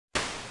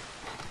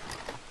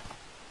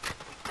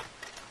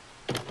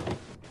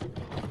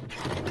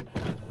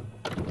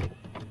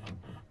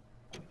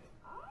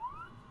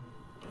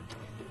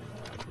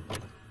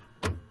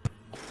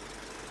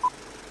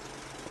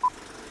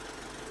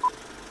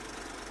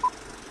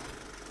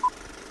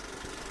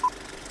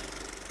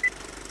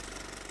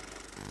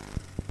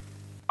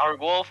Our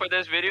goal for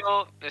this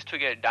video is to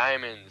get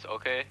diamonds,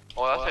 okay?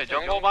 Oh, that's a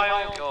jungle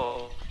biome?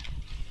 Yo.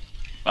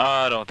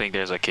 I don't think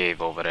there's a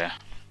cave over there.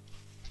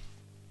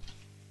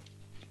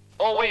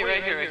 Oh, wait,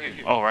 right here, right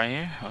here. Oh, right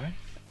here? Okay.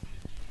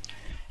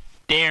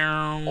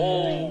 Down,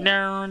 Oh.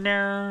 down,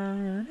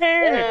 down,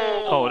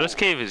 down. Oh, this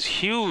cave is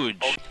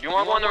huge. Oh, you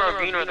want to go in the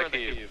ravine or the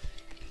cave?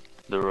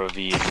 The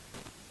ravine.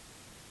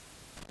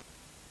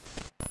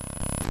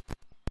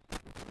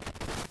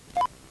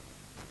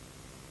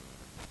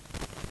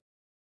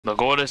 The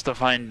goal is to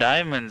find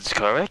diamonds,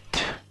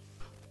 correct?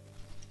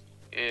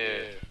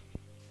 Yeah.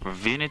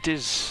 Ravine it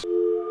is.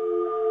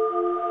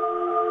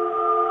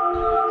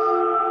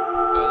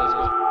 Let's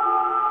go.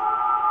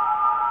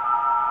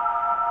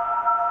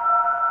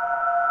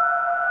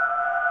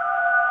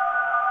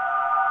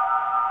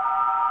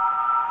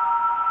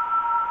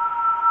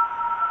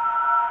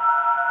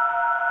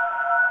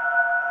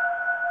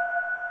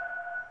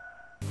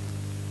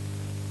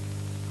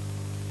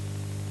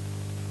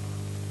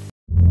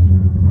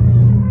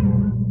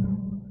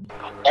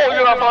 Oh,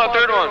 you got found a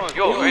third one.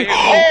 Yo, right here.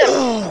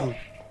 Oh!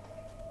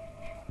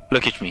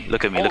 Look at me,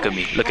 look at me, look at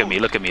me, look at me,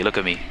 look at me, look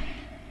at me.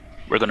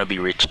 We're gonna be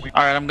rich.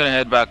 Alright, I'm gonna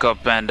head back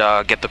up and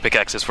get the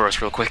pickaxes for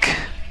us real quick.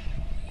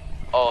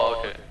 Oh,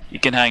 okay. You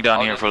can hang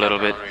down here for a little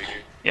bit. Right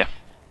here. Yeah.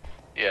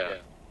 Yeah.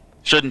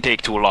 Shouldn't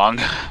take too long.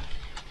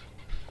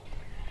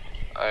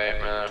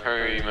 Alright, man.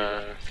 Hurry,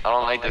 man. I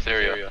don't like this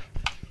area.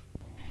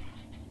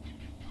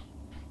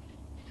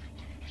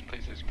 This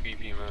place is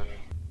creepy, man.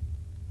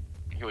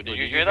 Yo, did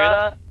you hear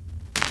that?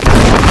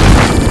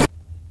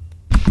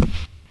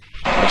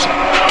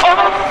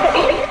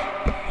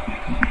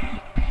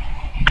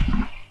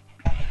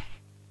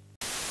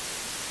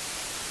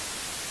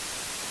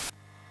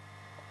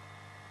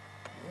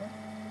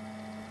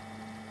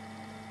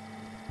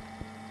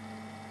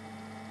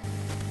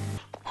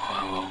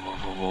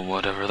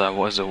 Whatever that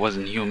was, it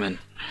wasn't human.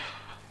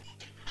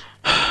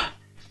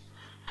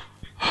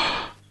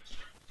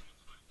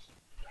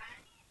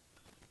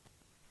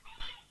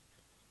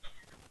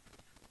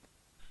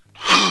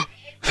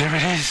 There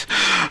it is!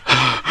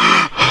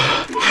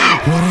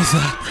 What is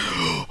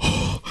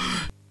that?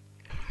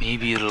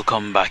 Maybe it'll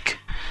come back.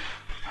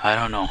 I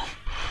don't know.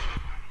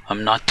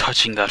 I'm not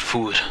touching that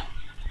food.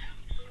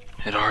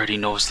 It already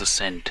knows the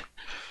scent.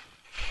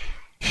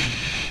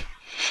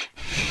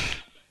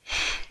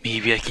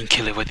 Maybe I can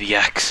kill it with the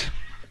axe.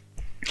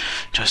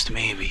 Just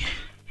maybe.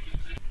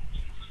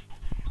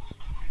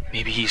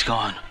 Maybe he's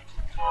gone.